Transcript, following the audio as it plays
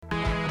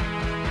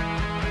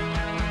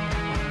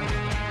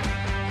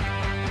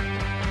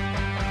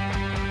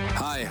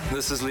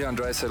This is Leon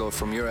Draisaitl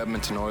from your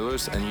Edmonton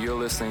Oilers, and you're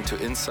listening to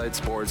Inside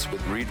Sports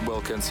with Reed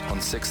Wilkins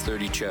on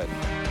 630 CHED.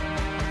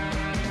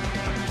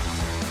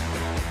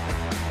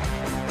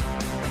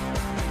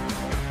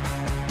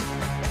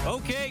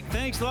 Okay,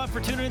 thanks a lot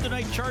for tuning in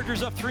tonight.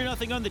 Chargers up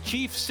 3-0 on the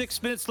Chiefs.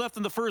 6 minutes left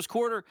in the first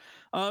quarter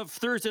of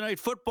Thursday Night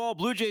Football.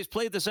 Blue Jays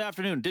played this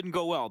afternoon. Didn't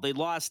go well. They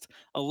lost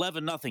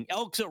 11-0.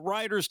 Elks at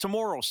Riders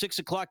tomorrow. 6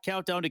 o'clock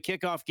countdown to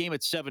kickoff game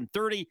at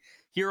 7:30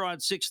 here on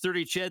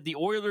 630 CHED. The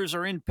Oilers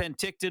are in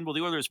Penticton. Well,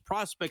 the Oilers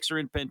prospects are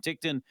in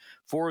Penticton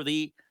for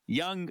the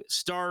Young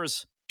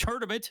Stars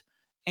tournament.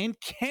 And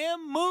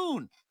Cam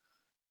Moon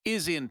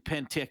is in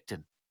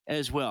Penticton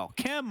as well.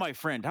 Cam, my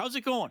friend, how's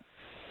it going?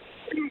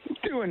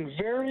 Doing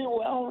very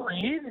well,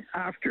 Reed.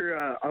 After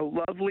a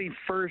lovely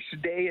first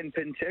day in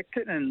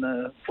Penticton, and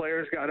the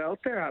players got out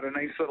there, had a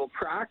nice little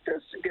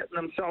practice, getting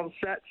themselves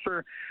set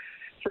for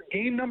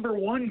game number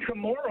 1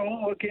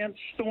 tomorrow against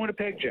the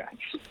Winnipeg Jets.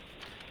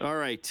 All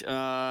right,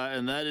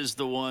 and that is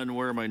the one.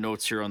 Where are my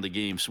notes here on the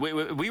games? We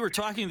were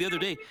talking the other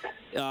day.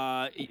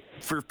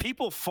 For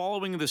people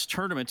following this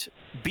tournament,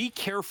 be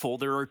careful.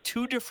 There are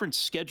 2 different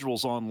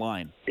schedules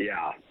online.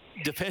 Yeah.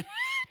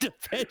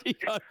 Depending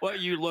on what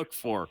you look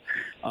for.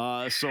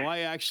 So I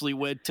actually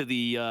went to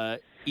the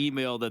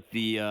email that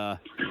the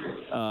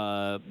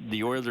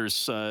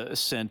Oilers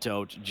sent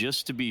out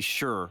just to be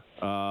sure.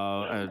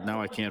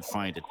 Now I can't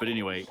find it, but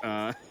anyway,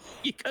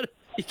 you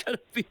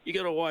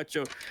gotta watch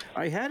out.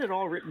 I had it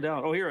all written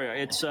down. Oh, here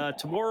it's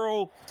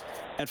tomorrow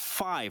at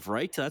 5.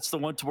 Right, that's the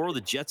one tomorrow.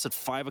 The Jets at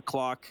 5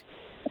 o'clock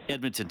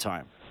Edmonton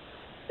time.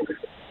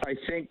 I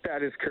think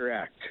that is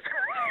correct.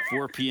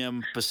 4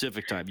 p.m.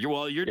 Pacific time.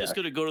 You're just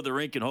going to go to the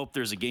rink and hope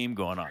there's a game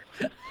going on.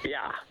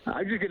 Yeah,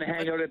 I'm just going to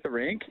hang out at the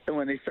rink, and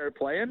when they start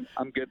playing,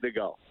 I'm good to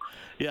go.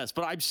 Yes,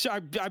 but I'm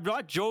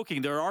not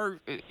joking. There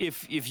are,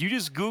 if you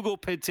just Google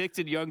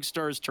Penticton Young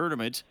Stars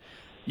Tournament,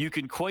 you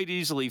can quite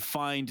easily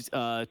find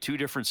 2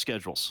 different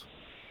schedules.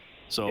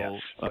 So,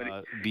 yes,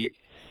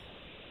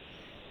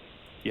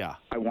 yeah.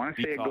 I want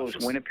to say cautious. It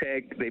goes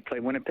Winnipeg. They play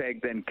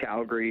Winnipeg, then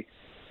Calgary,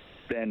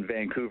 then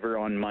Vancouver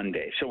on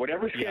Monday. So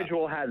whatever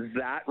schedule has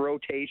that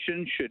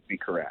rotation should be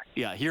correct.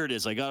 Yeah, here it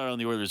is. I got it on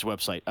the Oilers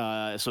website.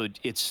 So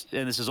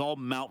this is all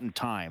Mountain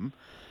Time.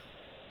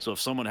 So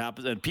if someone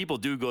happens, and people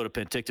do go to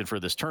Penticton for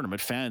this tournament,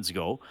 fans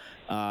go.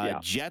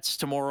 Jets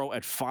tomorrow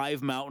at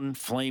 5 Mountain,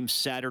 Flames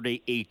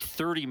Saturday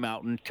 8:30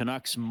 Mountain,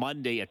 Canucks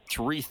Monday at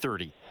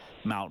 3:30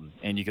 Mountain,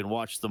 and you can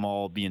watch them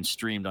all being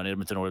streamed on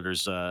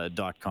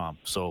EdmontonOilers.com.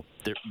 So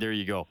there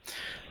you go.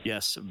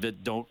 Yes,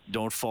 but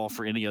don't fall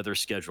for any other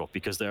schedule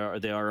because they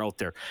are out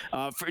there.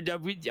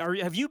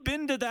 Have you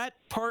been to that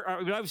part? I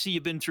mean, obviously,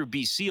 you've been through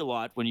BC a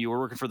lot when you were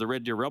working for the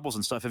Red Deer Rebels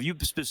and stuff. Have you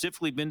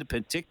specifically been to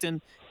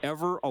Penticton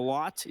ever a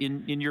lot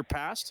in your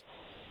past?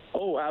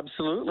 Oh,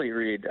 absolutely,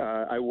 Reed.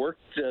 I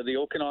worked the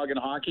Okanagan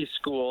Hockey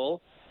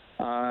School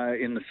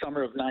in the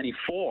summer of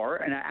 '94,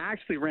 and I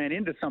actually ran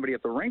into somebody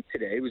at the rink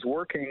today. He was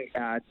working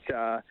at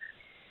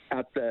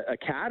the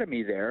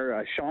academy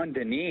there, Sean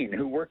Deneen,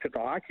 who worked at the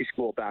hockey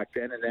school back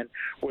then and then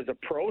was a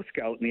pro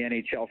scout in the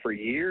NHL for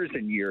years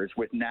and years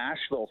with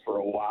Nashville for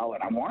a while,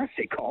 and I want to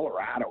say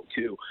Colorado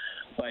too.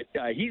 But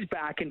he's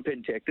back in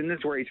Penticton. This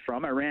is where he's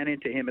from. I ran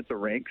into him at the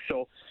rink.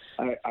 So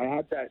I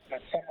had that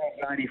summer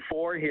of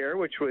 '94 here,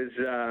 which was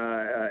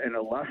an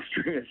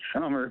illustrious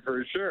summer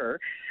for sure.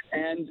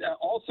 And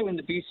also in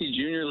the BC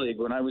Junior League,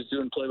 when I was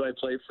doing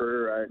play-by-play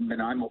for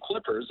Nanaimo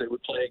Clippers, they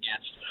would play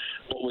against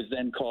what was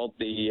then called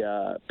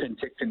the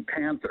Penticton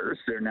Panthers.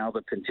 They're now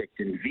the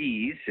Penticton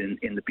Vs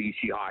in the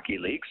BC Hockey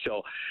League.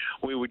 So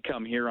we would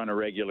come here on a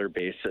regular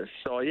basis.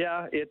 So,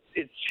 yeah,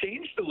 it's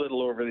changed a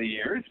little over the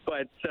years,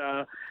 but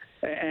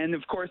and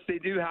of course they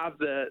do have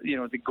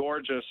the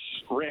gorgeous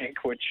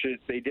rink, which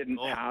they didn't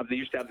have. They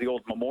used to have the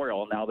old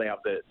Memorial. Now they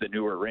have the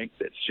newer rink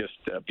that's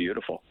just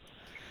beautiful.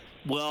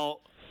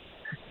 Well,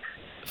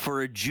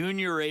 for a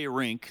Junior A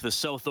rink, the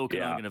South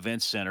Okanagan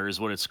Events Center is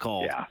what it's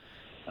called.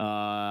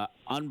 Yeah.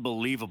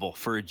 Unbelievable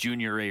for a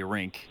Junior A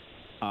rink.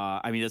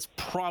 I mean, it's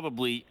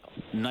probably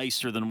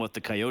nicer than what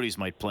the Coyotes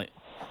might play.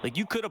 Like,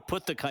 you could have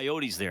put the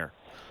Coyotes there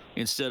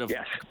instead of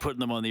putting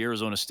them on the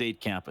Arizona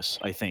State campus,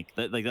 I think.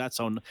 That's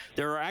on.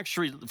 There are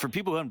actually, for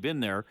people who haven't been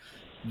there,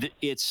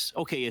 it's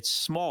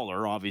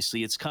smaller,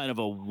 obviously. It's kind of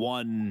a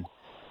one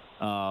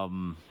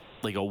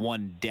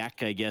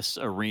deck, I guess,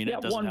 arena.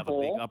 It doesn't have a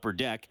big upper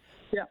deck.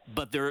 Yeah.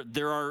 But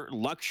there are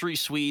luxury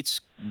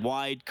suites,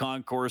 wide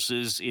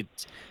concourses.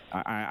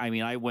 I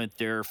mean, I went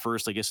there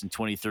first, I guess, in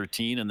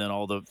 2013, and then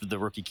all the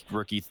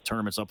rookie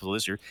tournaments up until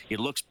this year. It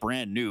looks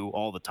brand new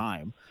all the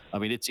time. I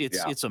mean,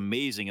 it's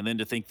amazing. And then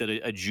to think that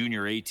a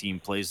Junior A team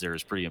plays there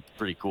is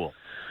pretty cool.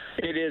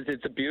 It is.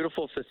 It's a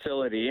beautiful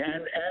facility,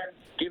 and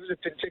give the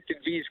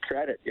Penticton Vs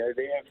credit. Yeah,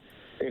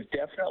 they've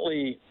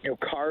definitely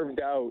carved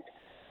out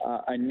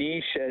a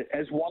niche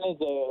as one of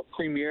the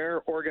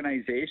premier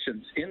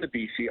organizations in the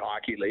BC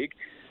Hockey League,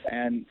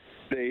 and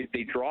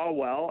they draw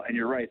well. And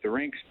you're right, the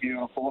rink's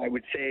beautiful. I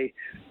would say,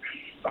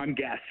 I'm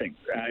guessing,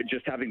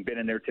 just having been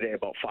in there today,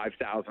 about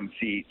 5,000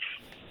 seats.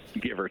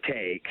 give or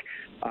take.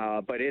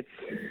 But it's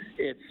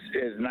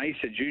as nice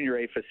a junior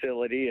A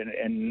facility,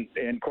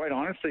 and quite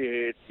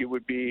honestly, it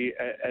would be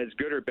as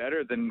good or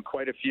better than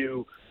quite a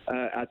few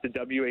at the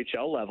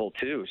WHL level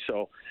too.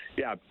 So,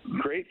 yeah,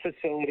 great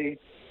facility.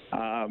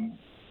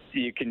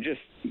 You can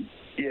just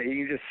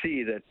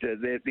see that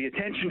the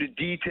attention to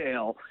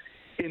detail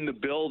in the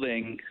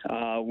building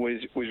was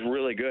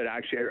really good.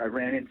 Actually, I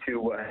ran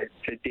into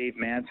to Dave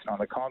Manson on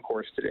the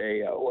concourse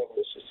today,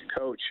 assistant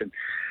coach, and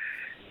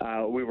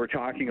we were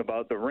talking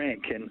about the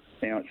rink, and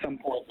at some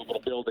point we're going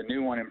to build a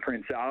new one in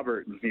Prince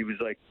Albert, and he was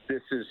like,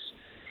 "This is,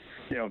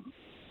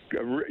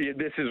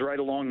 this is right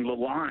along the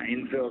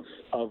lines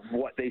of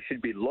what they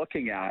should be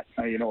looking at."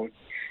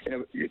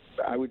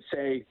 I would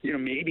say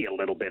maybe a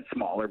little bit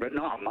smaller, but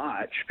not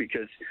much,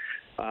 because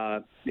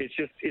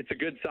it's a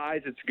good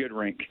size, it's a good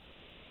rink.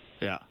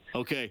 Yeah.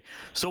 Okay.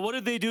 So what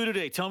did they do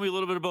today? Tell me a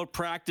little bit about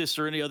practice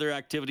or any other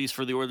activities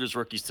for the Oilers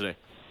rookies today.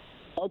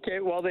 Okay.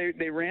 Well,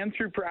 they ran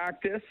through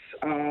practice.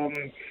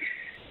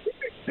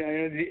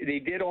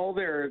 They did all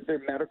their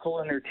medical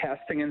and their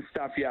testing and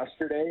stuff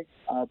yesterday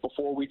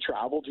before we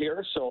traveled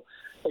here. So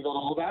they got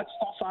all that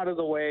stuff out of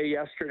the way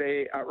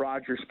yesterday at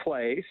Rogers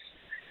Place.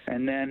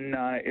 And then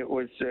it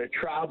was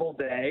travel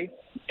day,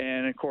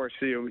 and of course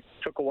it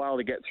took a while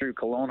to get through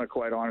Kelowna,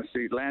 quite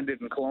honestly.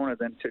 Landed in Kelowna,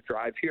 then to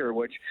drive here,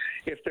 which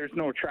if there's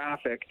no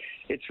traffic,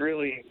 it's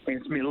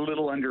me a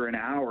little under an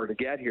hour to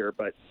get here,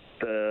 but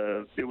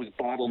it was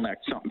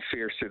bottlenecked something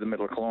fierce through the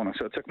middle of Kelowna,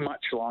 so it took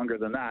much longer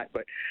than that.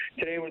 But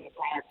today was a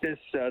practice.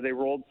 They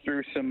rolled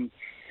through some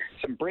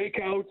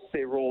breakouts.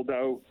 They rolled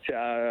out some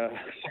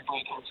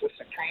breakouts with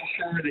some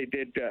pressure. They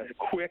did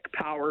quick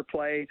power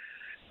play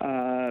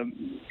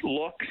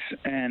looks,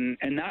 and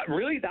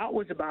that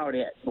was about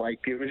it. Like,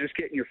 it was just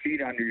getting your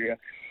feet under you.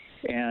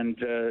 And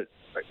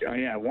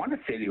I want to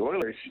say the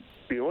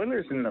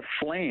Oilers and the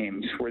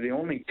Flames were the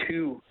only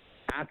two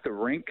at the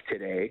rink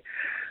today.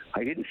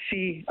 I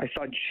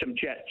saw some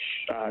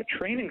Jets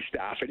training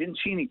staff. I didn't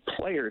see any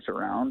players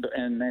around,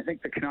 and I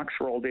think the Canucks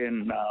rolled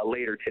in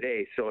later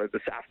today, so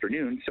this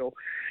afternoon. So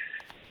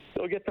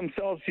they'll get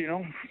themselves,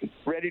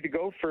 ready to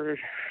go for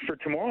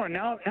tomorrow. And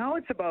now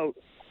it's about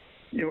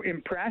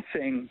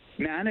impressing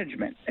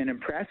management and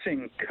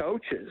impressing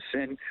coaches.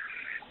 And,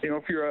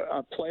 if you're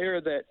a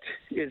player that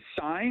is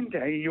signed,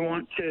 you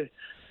want to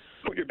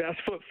put your best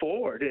foot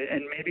forward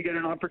and maybe get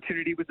an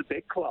opportunity with the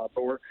big club,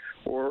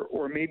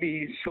 or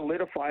maybe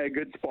solidify a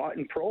good spot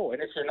in pro.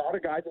 And if you're not a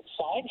guy that's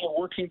signed, you're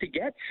working to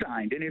get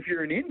signed. And if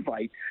you're an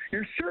invite,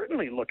 you're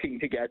certainly looking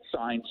to get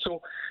signed.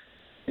 So,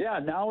 yeah,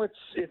 now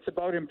it's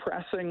about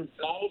impressing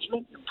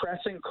management,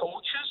 impressing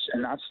coaches,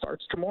 and that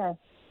starts tomorrow.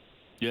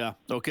 Yeah.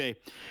 Okay.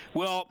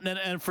 Well,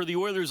 and for the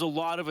Oilers, a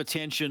lot of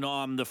attention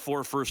on the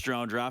 4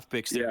 first-round draft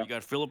picks there. Yeah. You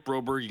got Philip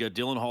Broberg, you got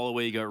Dylan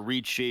Holloway, you got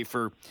Reed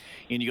Schaefer,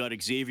 and you got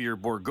Xavier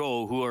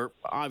Bourgault, who are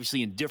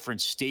obviously in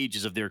different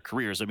stages of their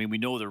careers. I mean, we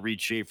know that Reed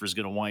Schaefer is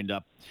going to wind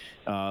up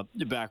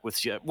back with.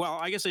 Well,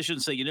 I guess I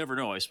shouldn't say you never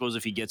know. I suppose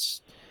if he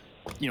gets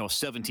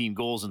 17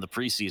 goals in the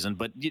preseason,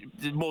 but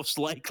most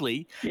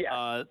likely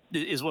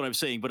is what I'm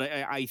saying. But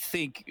I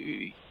think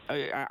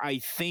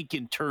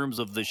in terms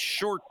of the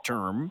short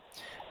term.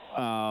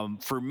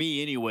 For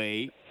me,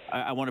 anyway,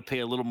 I want to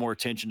pay a little more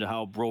attention to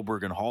how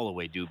Broberg and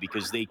Holloway do,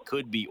 because they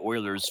could be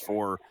Oilers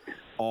for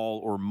all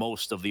or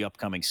most of the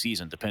upcoming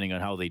season, depending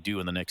on how they do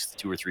in the next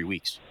 2 or 3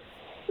 weeks.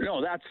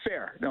 No, that's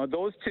fair. No,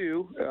 those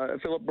two,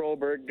 Philip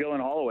Broberg,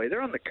 Dylan Holloway,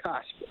 they're on the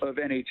cusp of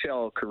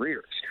NHL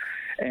careers.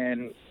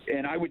 And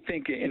I would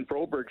think in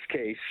Broberg's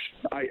case,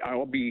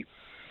 I'll be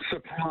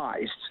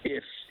surprised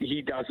if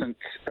he doesn't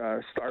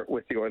start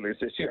with the Oilers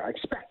this year. I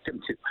expect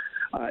him to.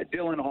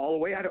 Dylan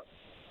Holloway,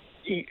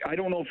 I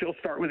don't know if he'll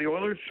start with the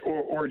Oilers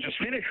or just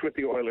finish with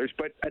the Oilers,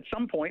 but at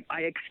some point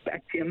I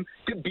expect him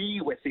to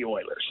be with the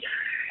Oilers.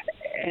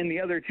 And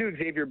the other two,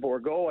 Xavier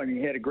Bourgault,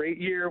 he had a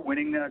great year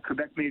winning the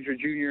Quebec Major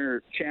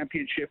Junior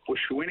Championship with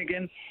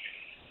Shawinigan.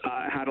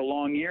 Had a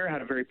long year,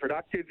 had a very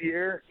productive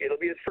year. It'll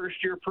be his first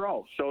year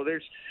pro. So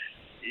there's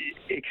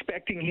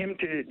expecting him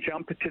to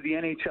jump to the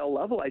NHL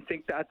level. I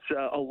think that's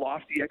a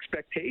lofty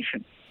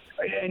expectation.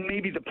 And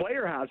maybe the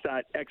player has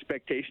that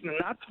expectation, and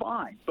that's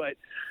fine. But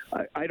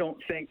I don't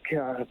think,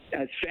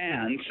 as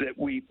fans, that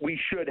we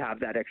should have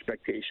that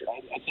expectation.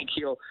 I think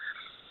he'll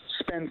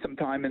spend some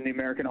time in the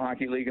American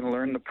Hockey League and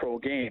learn the pro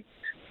game.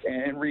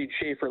 And Reed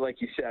Schaefer, like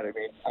you said,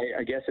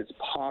 I guess it's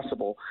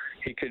possible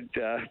he could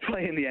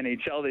play in the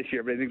NHL this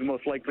year. But I think the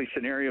most likely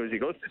scenario is he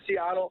goes to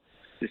Seattle.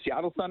 The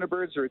Seattle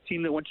Thunderbirds are a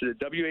team that went to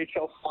the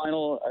WHL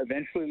final,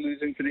 eventually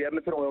losing to the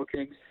Edmonton Oil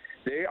Kings.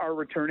 They are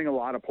returning a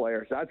lot of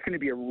players. That's going to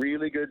be a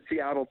really good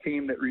Seattle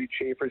team that Reed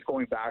Schaefer is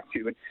going back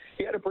to. And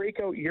he had a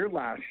breakout year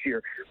last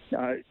year.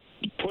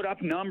 Put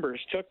up numbers,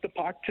 took the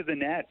puck to the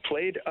net,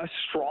 played a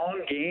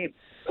strong game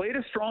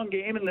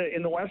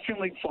in the Western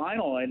League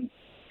final. And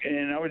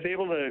I was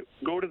able to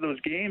go to those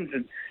games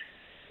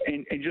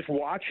and just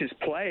watch his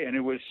play, and it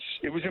was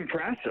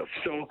impressive.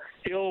 So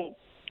he'll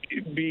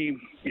be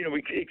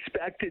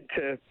expected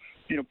to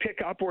pick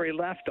up where he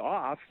left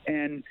off,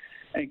 and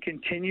and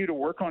continue to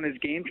work on his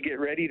game to get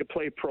ready to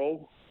play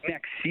pro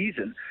next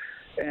season.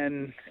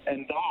 And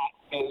that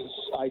is,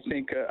 I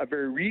think, a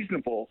very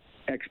reasonable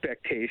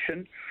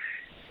expectation,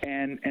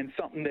 and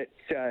something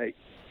that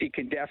he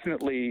can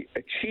definitely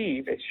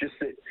achieve. It's just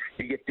that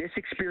you get this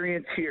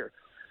experience here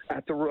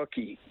at the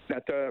rookie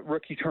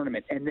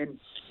tournament, and then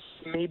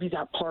maybe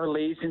that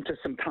parlays into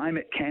some time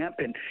at camp,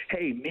 and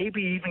hey,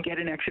 maybe even get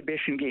an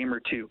exhibition game or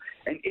two.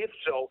 And if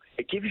so,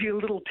 it gives you a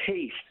little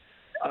taste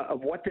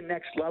of what the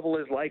next level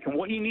is like and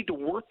what you need to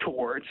work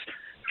towards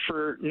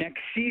for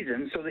next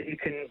season, so that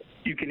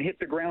you can hit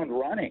the ground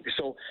running.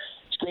 So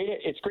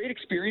it's great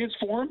experience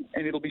for him,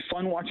 and it'll be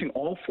fun watching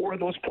all four of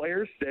those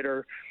players that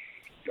are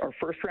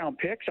first-round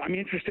picks. I'm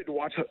interested to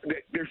watch.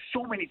 There's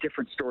so many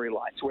different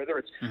storylines, whether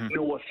it's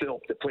Noah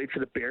Philp, that played for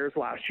the Bears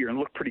last year and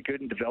looked pretty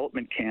good in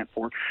development camp,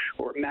 or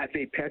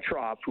Matvei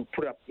Petrov, who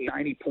put up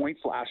 90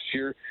 points last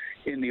year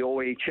in the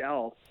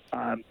OHL,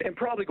 and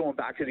probably going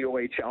back to the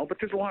OHL, but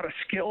there's a lot of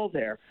skill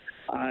there.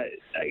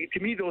 To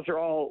me, those are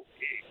all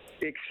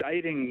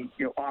exciting,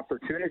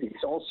 opportunities.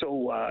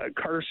 Also,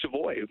 Carter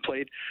Savoy, who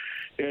played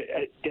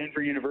at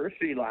Denver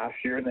University last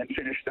year and then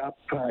finished up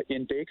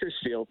in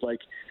Bakersfield. Like,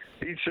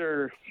 these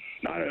are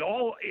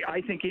all,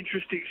 I think,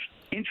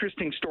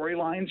 interesting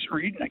storylines,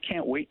 Reed, and I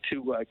can't wait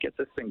to get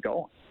this thing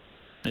going.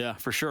 Yeah,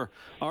 for sure.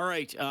 All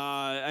right.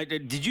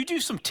 Did you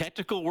do some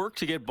technical work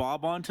to get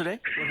Bob on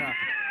today? What happened?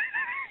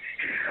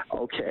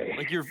 Okay.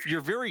 Like,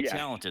 you're very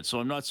talented,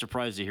 so I'm not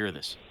surprised to hear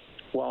this.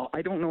 Well,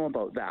 I don't know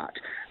about that,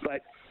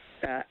 but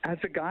as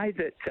a guy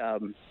that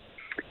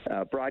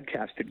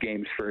broadcasted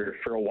games for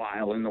a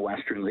while in the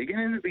Western League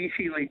and in the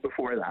BC League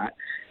before that,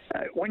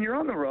 when you're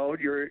on the road,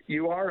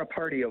 you are a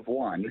party of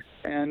one,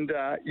 and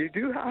you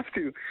do have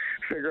to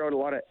figure out a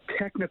lot of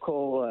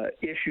technical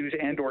issues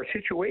and or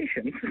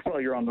situations while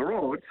you're on the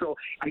road. So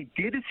I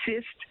did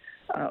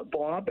assist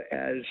Bob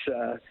as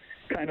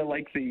kind of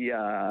like the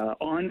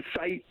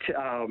on-site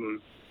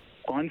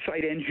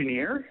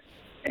engineer,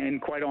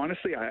 and quite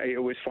honestly,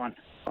 it was fun.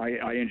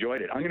 I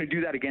enjoyed it. I'm going to do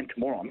that again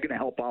tomorrow. I'm going to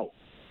help out.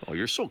 Oh,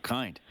 you're so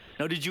kind.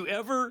 Now, did you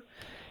ever,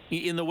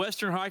 in the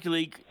Western Hockey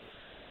League,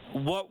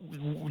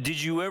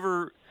 did you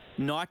ever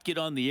not get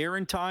on the air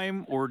in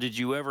time, or did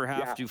you ever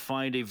have to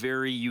find a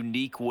very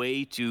unique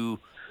way to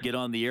get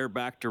on the air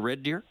back to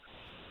Red Deer?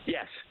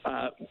 Yes.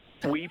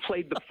 We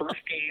played the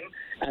first game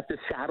at the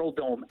Saddle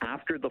Dome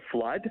after the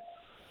flood,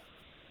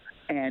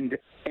 and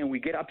we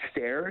get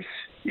upstairs,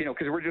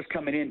 because we're just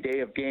coming in day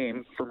of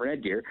game from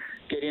Red Deer,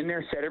 get in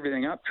there, set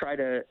everything up, try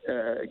to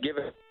give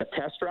it a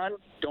test run,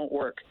 don't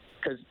work,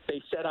 because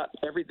they set up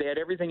they had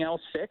everything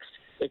else fixed,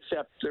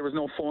 except there was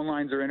no phone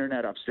lines or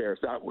internet upstairs.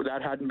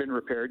 That hadn't been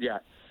repaired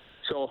yet.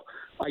 So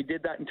I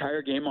did that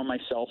entire game on my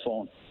cell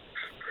phone.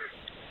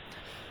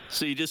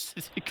 So you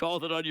just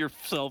called it on your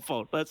cell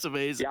phone. That's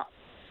amazing. Yeah.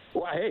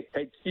 Well, hey,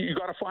 you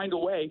got to find a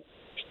way.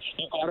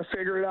 You got to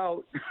figure it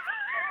out.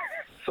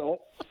 So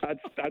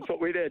that's what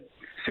we did.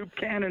 Soup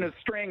can and a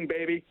string,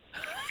 baby.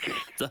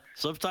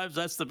 Sometimes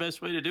that's the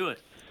best way to do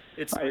it.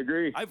 I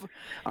agree.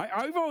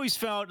 I've always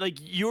found, like,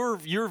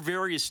 you're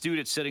very astute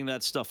at setting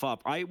that stuff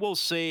up. I will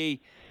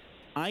say,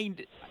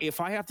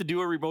 if I have to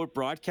do a remote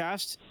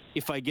broadcast,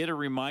 if I get a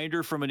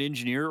reminder from an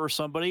engineer or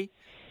somebody,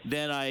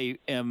 then I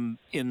am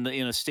in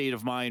a state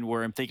of mind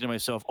where I'm thinking to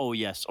myself, oh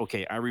yes,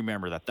 okay, I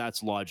remember that.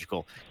 That's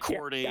logical.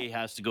 Chord A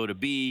has to go to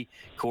B,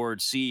 chord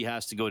C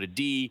has to go to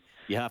D.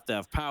 You have to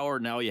have power.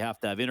 Now you have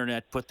to have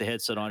internet. Put the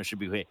headset on. It should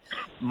be okay.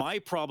 My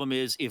problem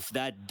is if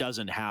that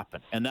doesn't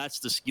happen, and that's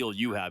the skill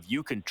you have.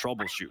 You can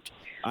troubleshoot.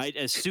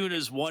 As soon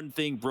as one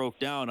thing broke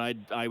down,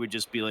 I would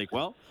just be like,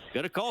 well,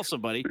 got to call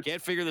somebody.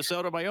 Can't figure this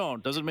out on my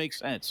own. Doesn't make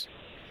sense.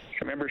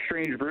 Remember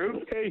Strange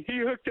Brew? Hey, he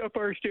hooked up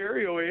our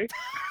stereo, eh?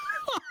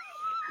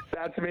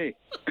 That's me.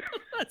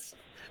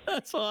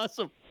 That's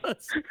awesome. I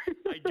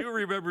don't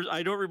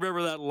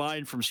remember that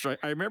line from Strange.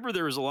 I remember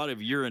there was a lot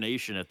of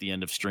urination at the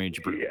end of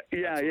Strange Brew.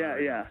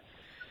 Yeah.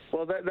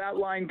 Well, that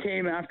line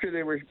came after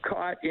they were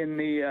caught in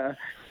the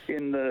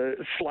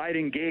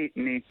sliding gate,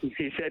 and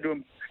he said to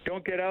him,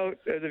 "Don't get out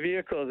of the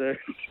vehicle. The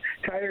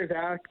tires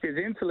act as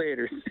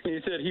insulators."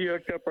 He said he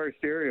hooked up our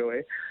stereo,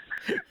 eh?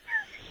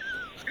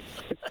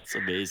 That's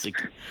amazing.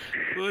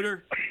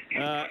 Booter,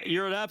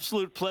 you're an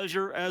absolute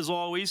pleasure, as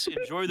always.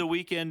 Enjoy the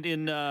weekend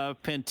in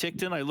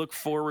Penticton. I look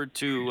forward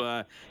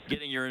to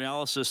getting your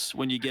analysis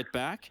when you get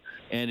back,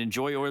 and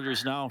enjoy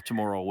Oilers Now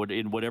tomorrow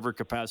in whatever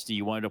capacity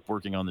you wind up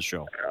working on the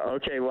show.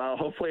 Okay, well,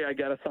 hopefully I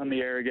get us on the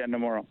air again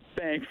tomorrow.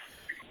 Thanks.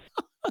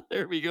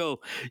 There we go.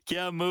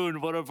 Cam Moon,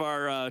 one of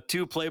our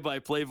two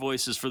play-by-play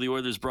voices for the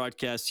Oilers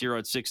broadcast here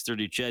on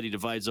 630 CHED. He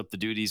divides up the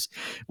duties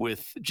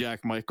with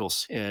Jack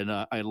Michaels, and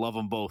I love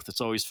them both.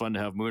 It's always fun to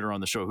have Mooner on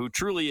the show, who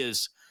truly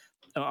is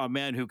a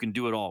man who can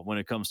do it all when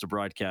it comes to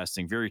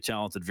broadcasting. Very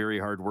talented, very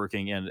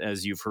hardworking, and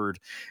as you've heard,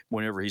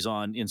 whenever he's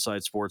on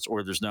Inside Sports,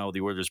 Oilers Now,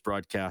 the Oilers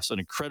broadcast, an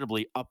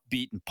incredibly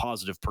upbeat and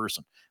positive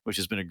person, which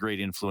has been a great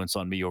influence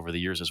on me over the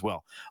years as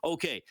well.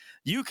 Okay,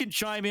 you can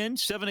chime in,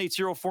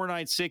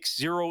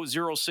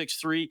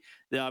 780-496-0063.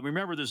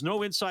 Remember, there's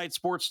no Inside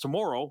Sports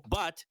tomorrow,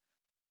 but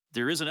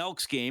there is an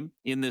Elks game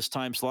in this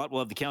time slot.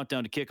 We'll have the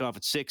countdown to kickoff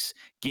at 6,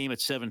 game at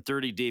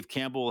 7:30. Dave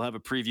Campbell will have a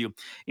preview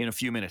in a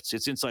few minutes.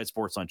 It's Inside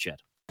Sports on Ched.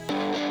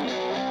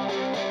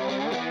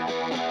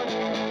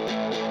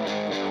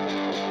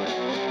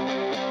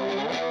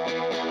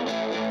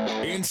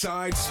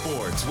 Inside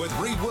Sports with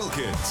Reed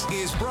Wilkins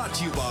is brought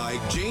to you by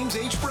James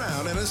H.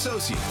 Brown and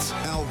Associates,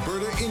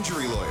 Alberta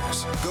Injury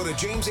Lawyers. Go to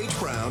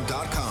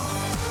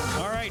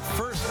jameshrbrown.com. All right,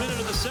 first minute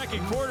of the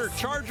second quarter.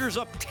 Chargers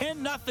up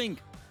 10-0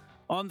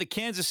 on the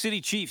Kansas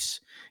City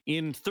Chiefs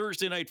in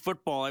Thursday Night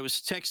Football. I was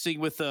texting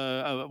with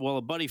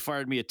a buddy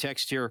fired me a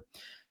text here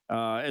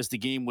as the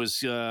game was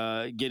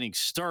getting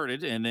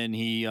started, and then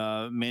he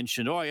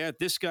mentioned, oh, yeah,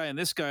 this guy and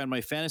this guy on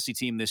my fantasy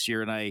team this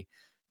year, and I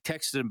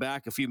texted him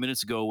back a few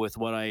minutes ago with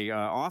what I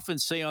often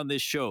say on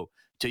this show.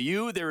 To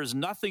you, there is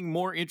nothing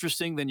more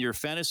interesting than your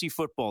fantasy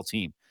football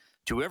team.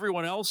 To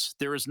everyone else,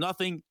 there is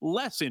nothing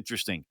less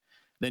interesting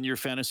than your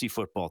fantasy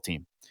football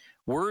team.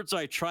 Words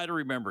I try to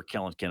remember,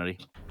 Kellen Kennedy.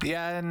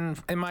 Yeah,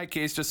 and in my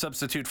case, just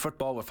substitute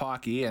football with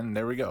hockey, and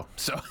there we go.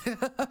 So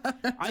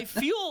I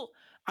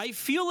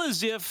feel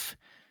as if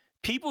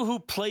people who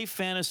play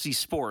fantasy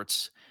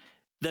sports,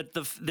 that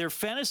their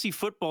fantasy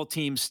football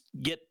teams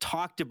get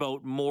talked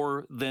about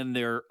more than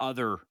their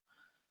other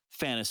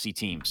fantasy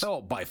teams.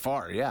 Oh, by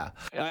far, yeah.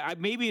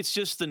 Maybe it's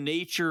just the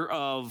nature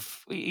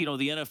of, the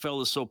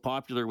NFL is so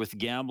popular with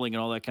gambling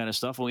and all that kind of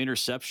stuff. Well,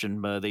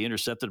 interception, they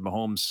intercepted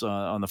Mahomes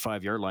on the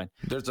 5-yard line.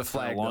 There's a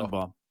flag, long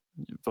bomb.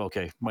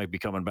 Okay, might be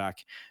coming back.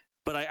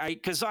 But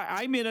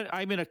I'm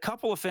in a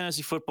couple of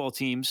fantasy football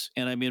teams,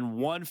 and I'm in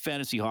one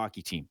fantasy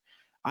hockey team.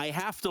 I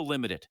have to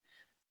limit it.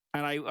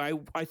 And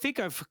I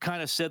think I've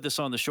kind of said this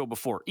on the show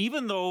before.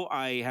 Even though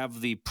I have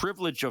the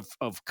privilege of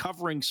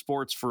covering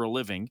sports for a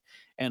living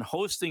and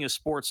hosting a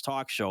sports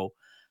talk show,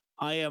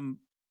 I am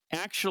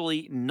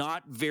actually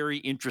not very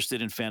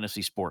interested in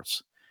fantasy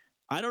sports.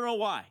 I don't know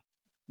why.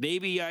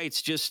 Maybe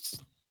it's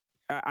just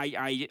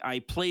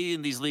I play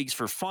in these leagues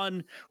for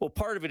fun. Well,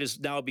 part of it is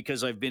now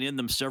because I've been in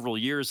them several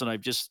years, and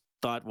I've just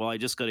thought, well, I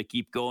just got to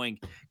keep going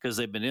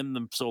because I've been in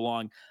them so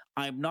long.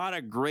 I'm not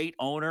a great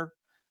owner.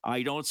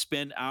 I don't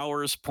spend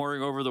hours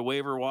poring over the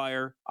waiver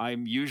wire.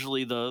 I'm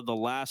usually the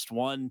last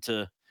one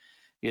to,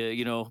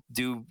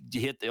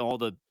 hit all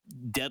the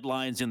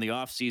deadlines in the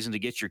offseason to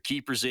get your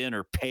keepers in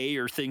or pay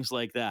or things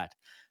like that.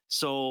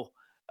 So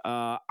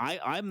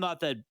I'm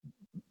not that.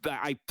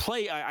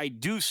 I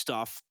do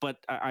stuff, but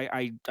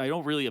I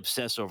don't really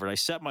obsess over it. I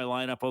set my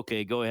lineup.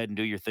 Okay, go ahead and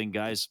do your thing,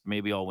 guys.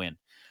 Maybe I'll win.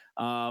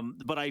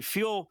 But I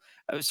feel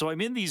so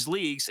I'm in these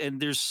leagues, and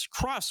there's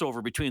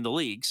crossover between the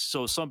leagues.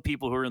 So some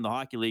people who are in the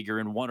hockey league are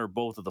in one or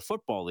both of the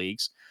football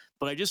leagues.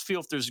 But I just feel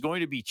if there's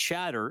going to be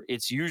chatter,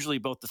 it's usually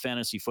about the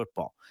fantasy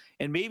football.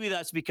 And maybe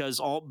that's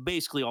because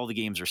basically all the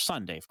games are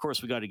Sunday. Of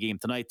course, we got a game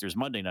tonight. There's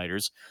Monday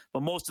nighters,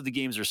 but most of the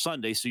games are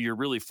Sunday. So you're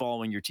really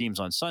following your teams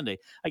on Sunday.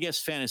 I guess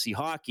fantasy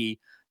hockey,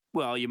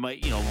 well, you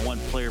might, one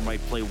player might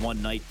play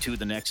one night, two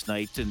the next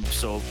night, and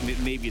so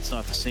maybe it's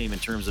not the same in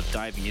terms of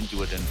diving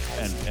into it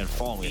and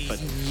following it.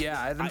 But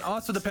yeah, it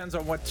also depends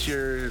on what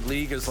your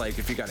league is like.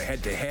 If you got a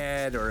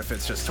head-to-head, or if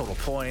it's just total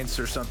points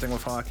or something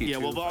with hockey. Yeah,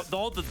 well,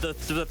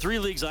 the three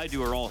leagues I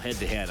do are all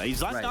head-to-head.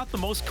 Is that not the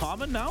most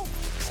common now?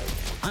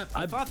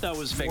 I thought that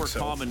was more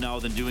common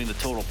now than doing the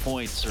total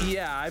points.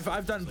 Yeah,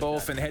 I've done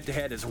both, and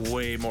head-to-head is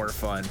way more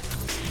fun.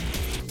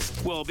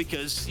 Well,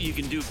 because you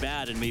can do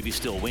bad and maybe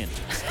still win.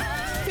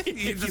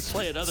 you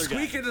play another guy.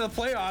 Squeak into the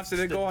playoffs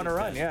and then go on a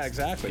run. Yeah,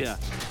 exactly. Yeah.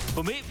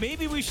 But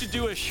maybe we should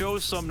do a show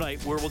some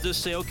night where we'll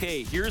just say,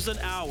 okay, here's an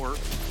hour.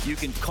 You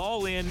can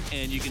call in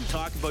and you can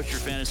talk about your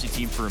fantasy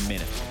team for a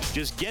minute.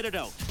 Just get it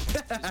out.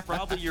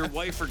 Probably your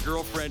wife or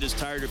girlfriend is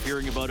tired of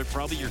hearing about it.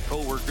 Probably your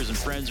coworkers and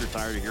friends are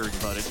tired of hearing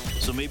about it.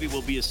 So maybe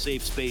we'll be a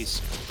safe space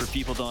for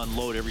people to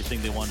unload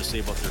everything they want to say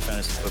about their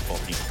fantasy football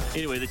team.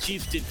 Anyway, the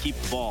Chiefs did keep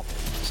the ball.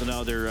 So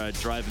now they're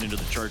driving into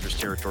the Chargers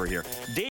territory here.